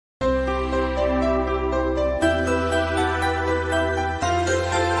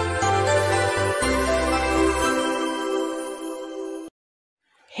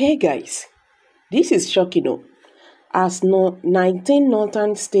Hey guys, this is Shokino. As 19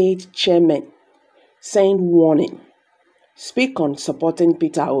 Northern State Chairmen send warning, speak on supporting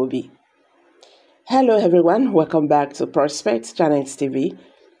Peter Obi. Hello everyone, welcome back to Prospect Channels TV.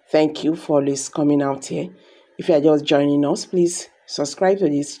 Thank you for always coming out here. If you are just joining us, please subscribe to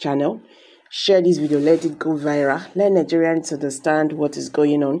this channel, share this video, let it go viral, let Nigerians understand what is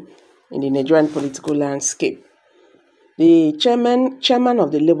going on in the Nigerian political landscape. The chairman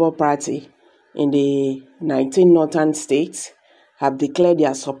of the Labour Party in the 19 northern states have declared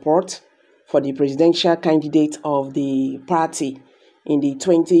their support for the presidential candidate of the party in the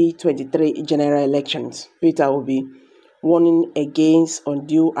 2023 general elections, Peter Obi, warning against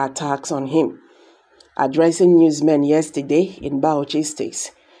undue attacks on him. Addressing newsmen yesterday in Bauchi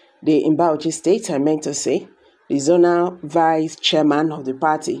State, the zonal vice chairman of the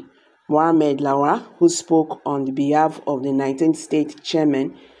party, Mohammed Lawa, who spoke on the behalf of the 19th state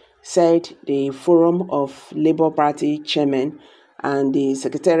chairman, said the Forum of Labour Party chairmen and the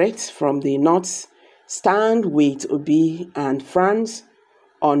secretariats from the North stand with Obi and France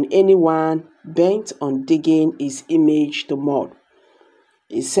on anyone bent on digging his image to mud.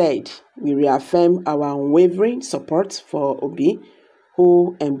 He said, "We reaffirm our unwavering support for Obi,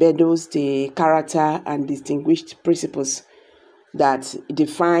 who embodies the character and distinguished principles that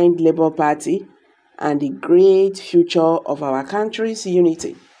defined Labour Party and the great future of our country's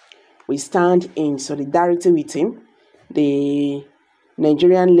unity. We stand in solidarity with him, the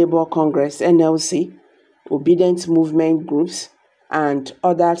Nigerian Labour Congress, NLC, obedient movement groups, and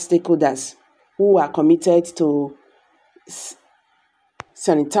other stakeholders who are committed to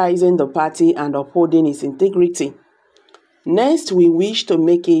sanitizing the party and upholding its integrity. Next, we wish to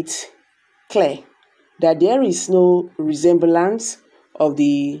make it clear that there is no resemblance of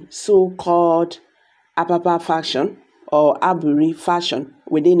the so-called Apapa faction or Aburi faction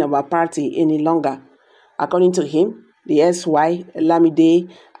within our party any longer. According to him, the SY Lamide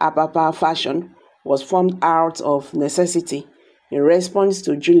Apapa faction was formed out of necessity in response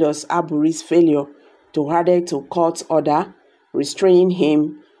to Julius Aburi's failure to adhere to court order restraining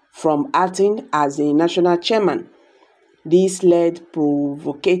him from acting as the national chairman. This led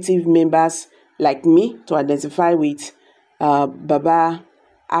provocative members like me to identify with Baba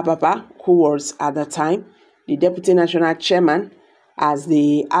Apapa, who was at the time the deputy national chairman, as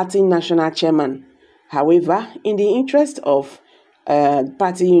the acting national chairman. However, in the interest of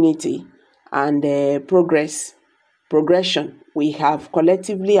party unity and progression, we have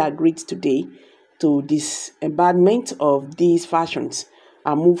collectively agreed today to disbandment of these factions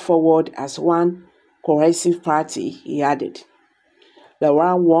and move forward as one cohesive party, he added.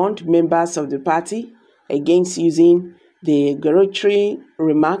 Laura warned members of the party against using the derogatory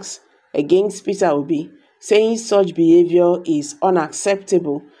remarks against Peter Obi, saying such behavior is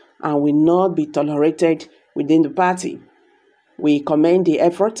unacceptable and will not be tolerated within the party. We commend the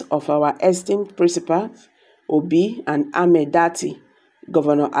effort of our esteemed principals, Obi and Ahmed Dati,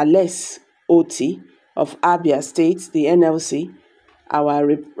 Governor Alex Oti of Abia State, the NLC, our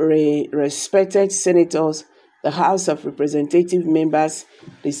respected senators, the House of Representative members,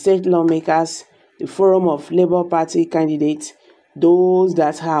 the state lawmakers, the Forum of Labour Party candidates, those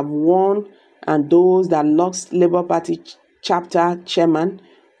that have won and those that lost Labour Party chapter chairman,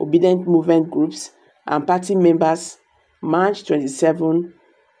 obedient movement groups, and party members, March 27,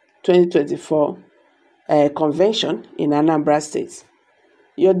 2024 convention in Anambra State.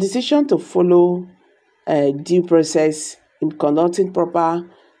 Your decision to follow due process in conducting proper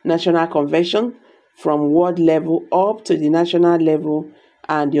national convention from ward level up to the national level,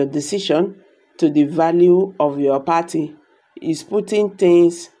 and your decision to the value of your party is putting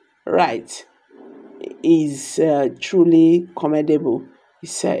things right, is truly commendable, he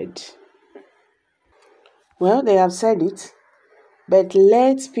said. Well, they have said it, but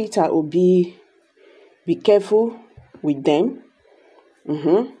let Peter Obi be careful with them.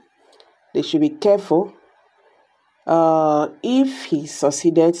 They should be careful. If he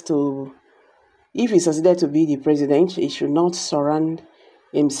succeeded to be the president, he should not surround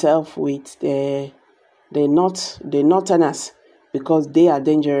himself with the Northerners, because they are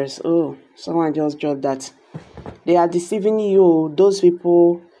dangerous. Oh, someone just dropped that. They are deceiving you. Those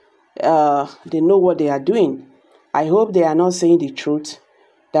people, they know what they are doing. I hope they are not saying the truth,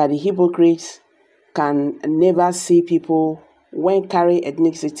 that the hypocrites can never see people when carry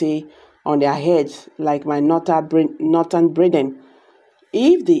ethnicity on their heads like my northern brethren.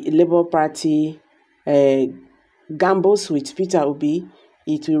 If the Labour Party gambles with Peter Obi,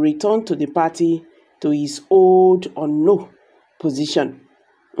 it will return to the party to his old or no position.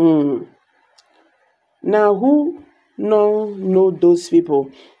 Now, who know those people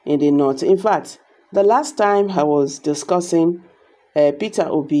in the north. In fact, the last time I was discussing Peter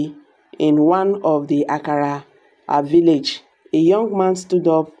Obi in one of the Akara village, a young man stood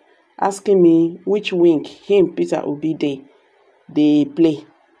up asking me which wing him, Peter Obi, they play.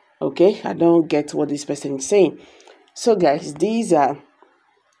 Okay, I don't get what this person is saying. So guys, these are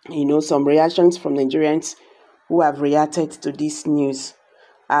some reactions from Nigerians who have reacted to this news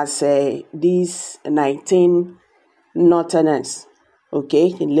as these 19 Northerners, okay,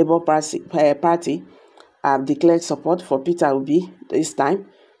 in Labour Party have declared support for Peter Obi this time.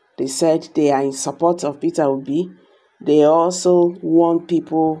 They said they are in support of Peter Obi. They also want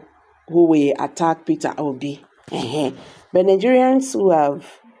people who will attack Peter Obi. But Nigerians who have,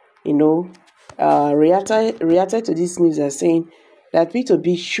 reacted to this news are saying that Peter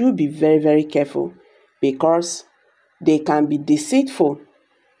Obi should be very, very careful because they can be deceitful,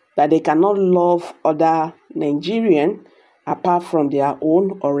 that they cannot love other Nigerian apart from their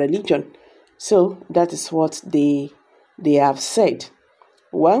own or religion. So that is what they have said.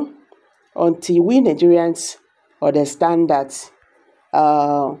 Well, until we Nigerians understand that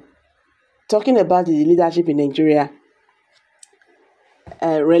talking about the leadership in Nigeria,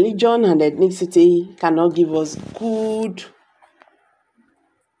 religion and ethnicity cannot give us good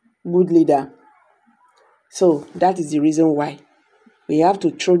leader. So that is the reason why we have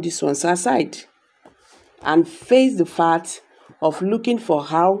to throw these ones aside and face the fact of looking for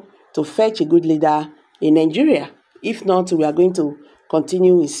how to fetch a good leader in Nigeria. If not, we are going to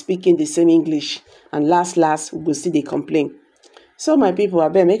continue speaking the same English, and last we will see the complaint. So my people, I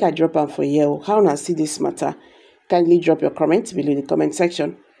better make a drop out for you. How now see this matter? Kindly drop your comments below in the comment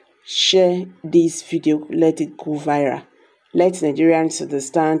section. Share this video, let it go viral. Let Nigerians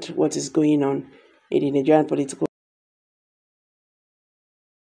understand what is going on in the Nigerian political